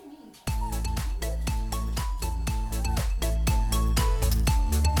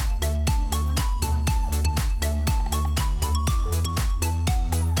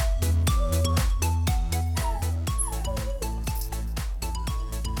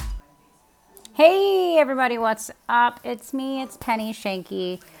Hey everybody, what's up? It's me, it's Penny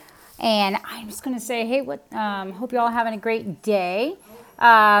Shanky, and I'm just gonna say, hey, hope you all having a great day.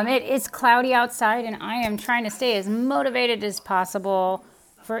 It is cloudy outside, and I am trying to stay as motivated as possible.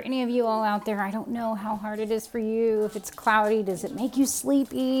 For any of you all out there, I don't know how hard it is for you. If it's cloudy, does it make you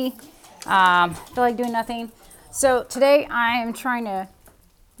sleepy? Feel like doing nothing? So today I am trying to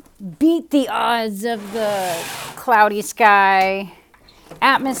beat the odds of the cloudy sky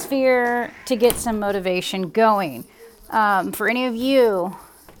atmosphere to get some motivation going. For any of you,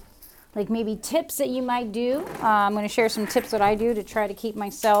 like maybe tips that you might do, I'm going to share some tips that I do to try to keep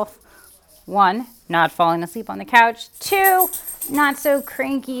myself, one, not falling asleep on the couch, two, not so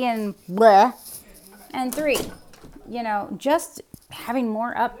cranky and bleh, and three, just having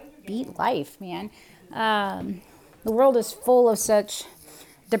more upbeat life, man. The world is full of such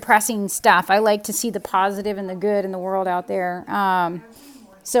depressing stuff. I like to see the positive and the good in the world out there.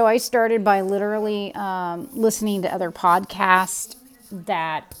 So I started by literally listening to other podcasts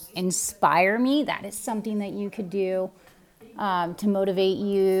that inspire me. That is something that you could do to motivate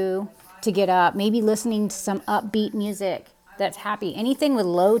you to get up. Maybe listening to some upbeat music that's happy. Anything with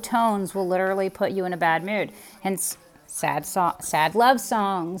low tones will literally put you in a bad mood. Hence, sad love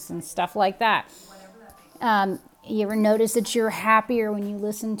songs and stuff like that. You ever notice that you're happier when you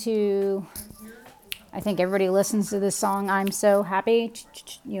listen to, I think everybody listens to this song, I'm So Happy,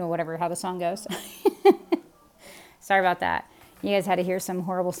 whatever, how the song goes. Sorry about that. You guys had to hear some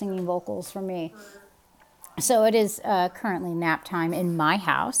horrible singing vocals from me. So it is currently nap time in my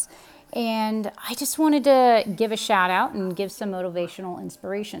house. And I just wanted to give a shout out and give some motivational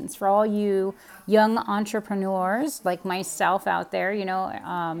inspirations for all you young entrepreneurs like myself out there.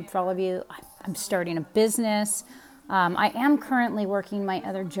 For all of you, I'm starting a business. I am currently working my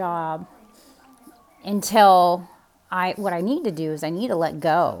other job until what I need to do is I need to let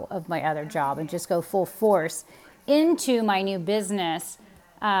go of my other job and just go full force into my new business.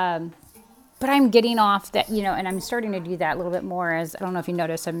 But I'm getting off that, and I'm starting to do that a little bit more as, I don't know if you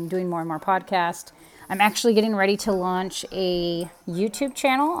noticed, I'm doing more and more podcasts. I'm actually getting ready to launch a YouTube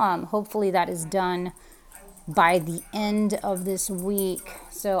channel. Hopefully that is done by the end of this week.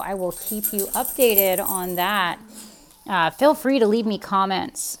 So I will keep you updated on that. Feel free to leave me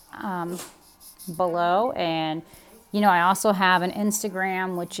comments below. And, I also have an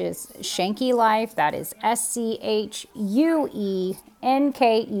Instagram, which is Shanky Life. That is SCHUENKELIFE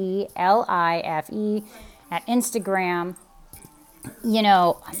at Instagram.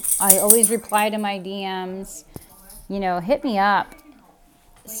 I always reply to my DMs. Hit me up.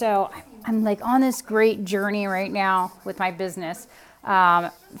 So I'm like on this great journey right now with my business.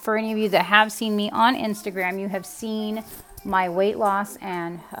 For any of you that have seen me on Instagram, you have seen my weight loss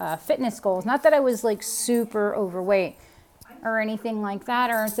and fitness goals. Not that I was like super overweight or anything like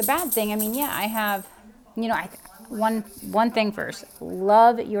that, or it's a bad thing. I mean, yeah, I have, one thing first,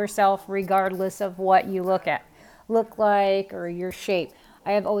 love yourself regardless of what you look like or your shape.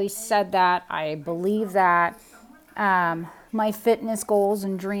 I have always said that. I believe that. My fitness goals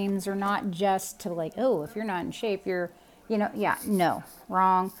and dreams are not just to like, oh, if you're not in shape, no,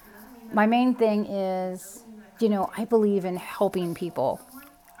 wrong. My main thing is, I believe in helping people.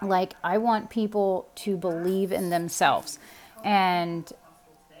 Like, I want people to believe in themselves. And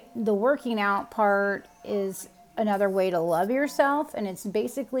the working out part is another way to love yourself. And it's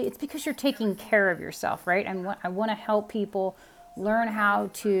because you're taking care of yourself, right? I want to help people learn how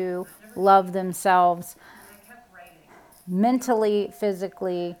to love themselves mentally,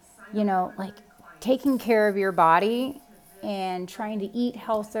 physically, like taking care of your body and trying to eat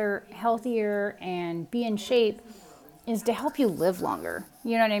healthier and be in shape is to help you live longer.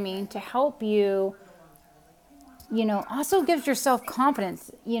 You know what I mean? To help you, also gives yourself confidence,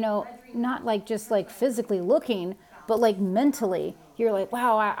 not like just like physically looking, but like mentally. You're like,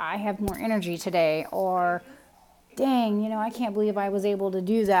 wow, I have more energy today, or dang, I can't believe I was able to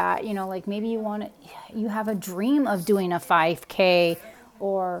do that. Like maybe you have a dream of doing a 5K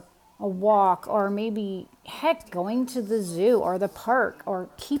or a walk, or maybe heck, going to the zoo or the park or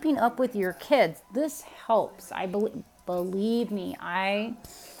keeping up with your kids. This helps. Believe me,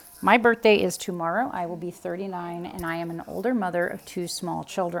 my birthday is tomorrow. I will be 39, and I am an older mother of two small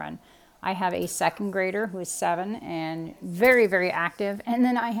children. I have a second grader who is 7 and very, very active. And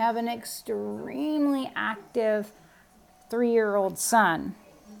then I have an extremely active 3-year-old son.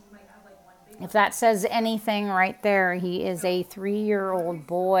 If that says anything right there, he is a 3-year-old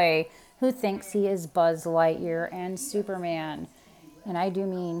boy who thinks he is Buzz Lightyear and Superman. And I do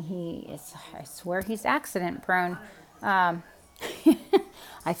mean I swear he's accident prone.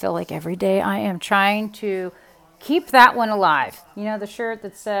 I feel like every day I am trying to keep that one alive. You know, the shirt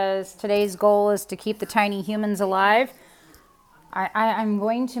that says today's goal is to keep the tiny humans alive. I'm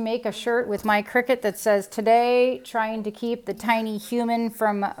going to make a shirt with my Cricut that says today trying to keep the tiny human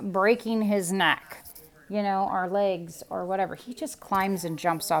from breaking his neck, you know, or legs or whatever. He just climbs and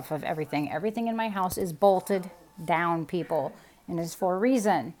jumps off of everything. Everything in my house is bolted down, people, and it's for a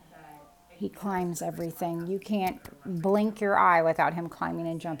reason. He climbs everything. You can't blink your eye without him climbing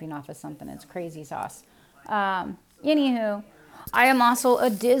and jumping off of something. It's crazy sauce. Anywho, I am also a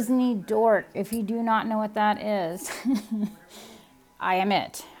Disney dork. If you do not know what that is, I am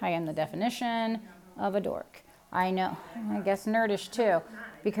it. I am the definition of a dork. I know, I guess nerdish too,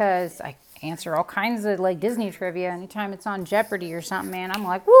 because I answer all kinds of like Disney trivia. Anytime it's on Jeopardy or something, man, I'm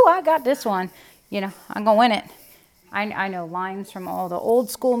like, woo, I got this one. You know, I'm going to win it. I know lines from all the old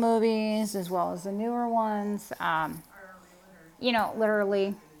school movies as well as the newer ones. You know,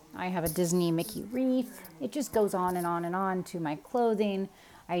 literally, I have a Disney Mickey wreath. It just goes on and on and on to my clothing.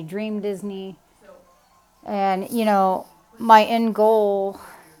 I dream Disney. And, you know, my end goal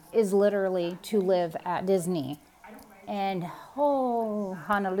is literally to live at Disney. And, oh,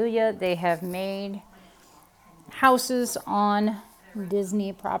 hallelujah, they have made houses on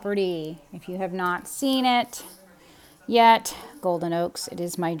Disney property. If you have not seen it yet, Golden Oaks, it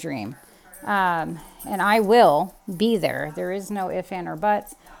is my dream. And I will be there. There is no if, and, or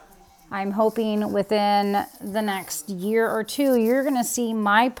buts. I'm hoping within the next year or two, you're going to see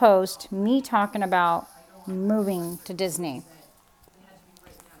my post, me talking about moving to Disney.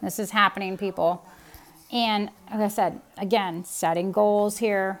 This is happening, people. And like I said, again, setting goals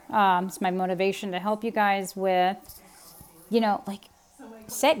here. It's my motivation to help you guys with, you know, like,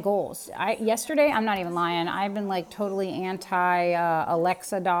 set goals. Yesterday, I'm not even lying, I've been like totally anti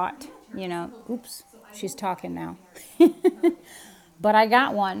Alexa Dot. You know, oops, she's talking now. But I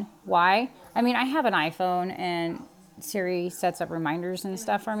got one. Why? I mean, I have an iPhone and Siri sets up reminders and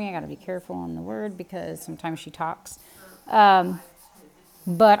stuff for me. I got to be careful on the word because sometimes she talks.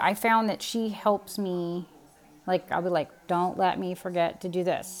 But I found that she helps me. Like, I'll be like, don't let me forget to do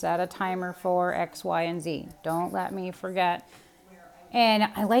this. Set a timer for X, Y, and Z. Don't let me forget. And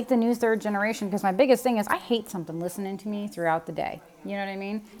I like the new third generation because my biggest thing is I hate something listening to me throughout the day. You know what I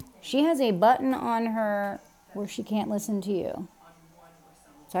mean? She has a button on her where she can't listen to you.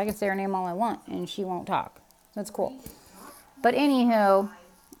 So I can say her name all I want and she won't talk. That's cool. But anywho,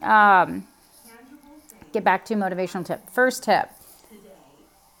 get back to motivational tip. First tip,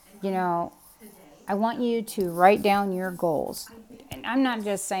 you know, I want you to write down your goals. And I'm not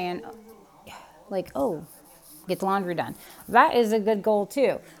just saying like, oh, get the laundry done. That is a good goal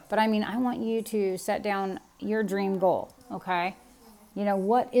too. But I mean, I want you to set down your dream goal, okay? You know,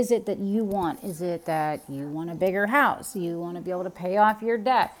 what is it that you want? Is it that you want a bigger house? You want to be able to pay off your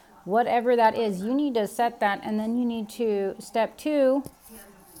debt? Whatever that is, you need to set that, and then you need to, step 2,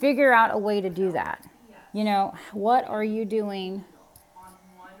 figure out a way to do that. You know, what are you doing?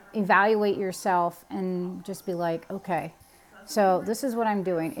 Evaluate yourself and just be like, okay, so this is what I'm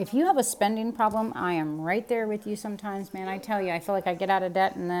doing. If you have a spending problem, I am right there with you sometimes, man. I tell you, I feel like I get out of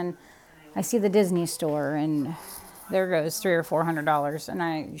debt and then I see the Disney store and there goes $300 or $400, and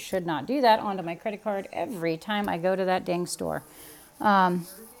I should not do that onto my credit card every time I go to that dang store.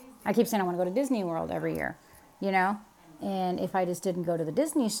 I keep saying I want to go to Disney World every year, you know? And if I just didn't go to the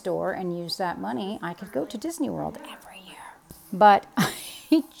Disney store and use that money, I could go to Disney World every year. But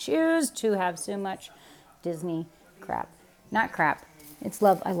I choose to have so much Disney crap. Not crap. It's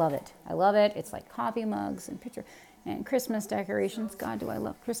love. I love it. I love it. It's like coffee mugs and picture and Christmas decorations. God, do I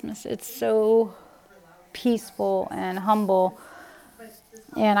love Christmas. It's so peaceful and humble.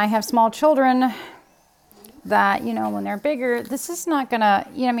 And I have small children that, you know, when they're bigger, this is not gonna,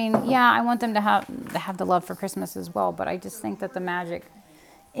 you know, I mean, yeah, I want them to have the love for Christmas as well, but I just think that the magic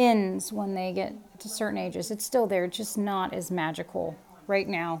ends when they get to certain ages. It's still there, just not as magical right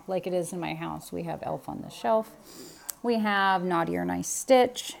now like it is in my house. We have Elf on the Shelf. We have Naughty or Nice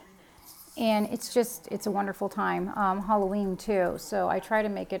Stitch. And it's a wonderful time. Halloween too. So I try to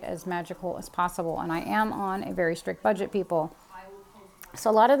make it as magical as possible. And I am on a very strict budget, people. So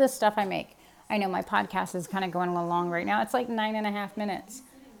a lot of this stuff I make, I know my podcast is kind of going a little long right now. It's like 9.5 minutes.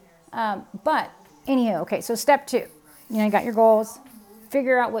 But anyhow, okay, so step 2, you know, you got your goals,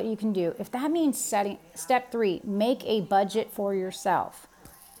 figure out what you can do. If that means setting, step 3, make a budget for yourself.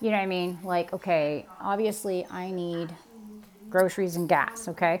 You know what I mean? Like, okay, obviously I need groceries and gas,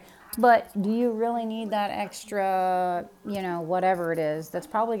 okay? But do you really need that extra, you know, whatever it is that's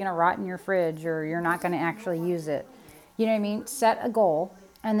probably going to rot in your fridge or you're not going to actually use it? You know what I mean? Set a goal.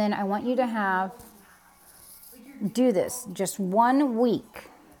 And then I want you to do this just 1 week.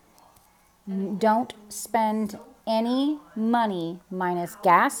 Don't spend any money minus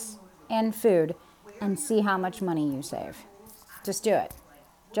gas and food and see how much money you save. Just do it.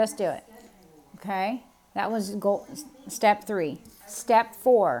 Just do it. Okay? That was step 3. Step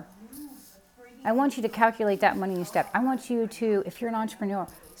 4. I want you to calculate that money you step. I want you to, if you're an entrepreneur,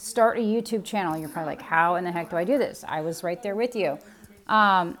 start a YouTube channel. You're probably like, how in the heck do I do this? I was right there with you.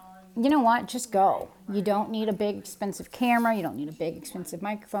 You know what? Just go. You don't need a big expensive camera. You don't need a big expensive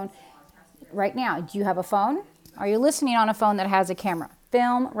microphone. Right now, do you have a phone? Are you listening on a phone that has a camera?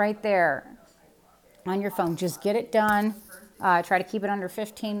 Film right there on your phone. Just get it done. Try to keep it under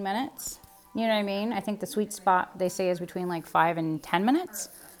 15 minutes. You know what I mean? I think the sweet spot, they say, is between like 5 and 10 minutes.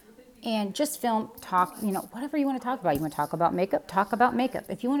 And just film, talk, whatever you want to talk about. You want to talk about makeup? Talk about makeup.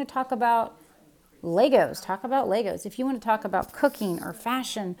 If you want to talk about Legos, talk about Legos. If you want to talk about cooking or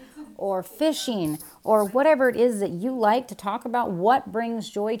fashion or fishing or whatever it is that you like to talk about, what brings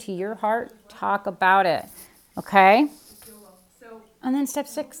joy to your heart, talk about it. Okay? And then step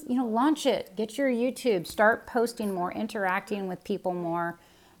 6, launch it. Get your YouTube. Start posting more, interacting with people more,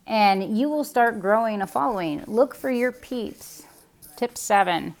 and you will start growing a following. Look for your peeps. Tip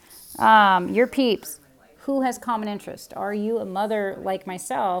 7, your peeps. Who has common interest? Are you a mother like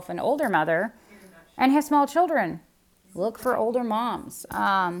myself, an older mother, and have small children? Look for older moms.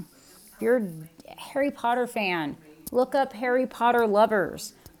 If you're a Harry Potter fan, look up Harry Potter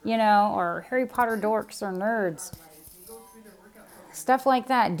lovers, or Harry Potter dorks or nerds. Stuff like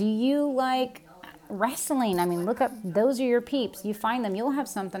that. Do you like wrestling? I mean, look up, those are your peeps. You find them, you'll have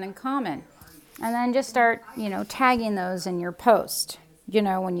something in common. And then just start, tagging those in your post,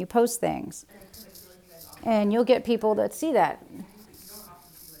 when you post things. And you'll get people that see that.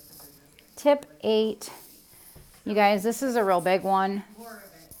 Tip 8. You guys, this is a real big one.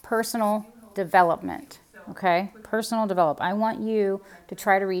 Personal development. Okay? Personal develop. I want you to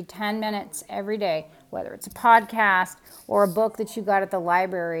try to read 10 minutes every day, whether it's a podcast or a book that you got at the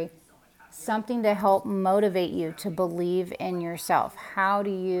library, something to help motivate you to believe in yourself. How do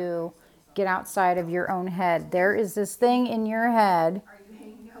you get outside of your own head? There is this thing in your head.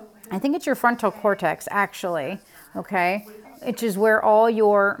 I think it's your frontal cortex, actually. Okay? Which is where all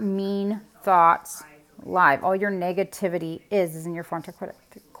your mean thoughts live. All your negativity is in your frontal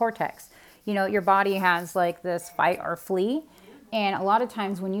cortex. Your body has like this fight or flee. And a lot of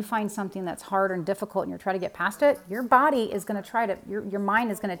times when you find something that's hard and difficult and you're trying to get past it, your body is going to your mind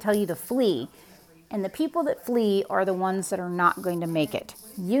is going to tell you to flee. And the people that flee are the ones that are not going to make it.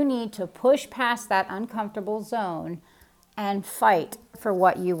 You need to push past that uncomfortable zone and fight for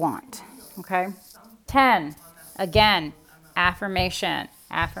what you want. Okay? 10, again, affirmation.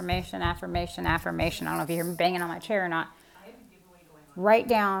 Affirmation, affirmation, affirmation. I don't know if you hear me banging on my chair or not. Write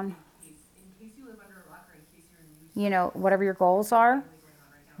down, whatever your goals are.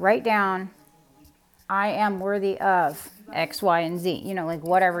 Write down, I am worthy of X, Y, and Z. Like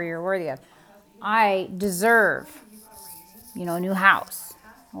whatever you're worthy of. I deserve, a new house.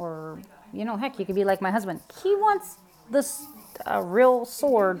 Or, heck, you could be like my husband. He wants this real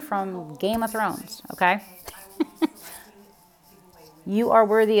sword from Game of Thrones, okay? You are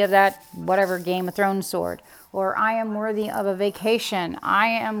worthy of that, whatever Game of Thrones sword. Or I am worthy of a vacation. I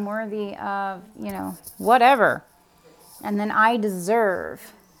am worthy of, whatever. And then I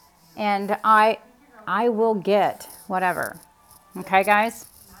deserve. And I will get whatever. Okay, guys?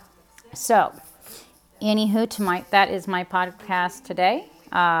 So, anywho, that is my podcast today.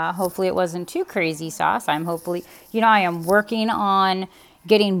 Hopefully it wasn't too crazy sauce. I am working on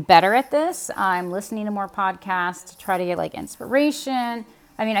getting better at this. I'm listening to more podcasts to try to get like inspiration.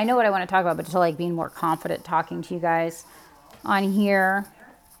 I mean, I know what I want to talk about, but to like being more confident talking to you guys on here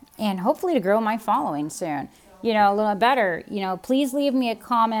and hopefully to grow my following soon, a little better. Please leave me a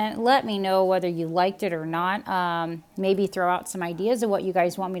comment. Let me know whether you liked it or not. Maybe throw out some ideas of what you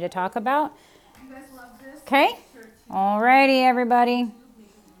guys want me to talk about. Okay? Alrighty, everybody.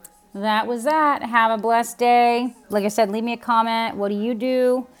 That was that. Have a blessed day. Like I said, leave me a comment. What do you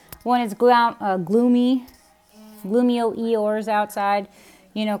do when it's gloomy Eeyores outside?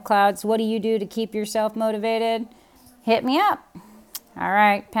 Clouds. What do you do to keep yourself motivated? Hit me up. All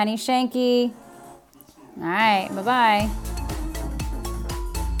right. Penny Shanky. All right. Bye-bye.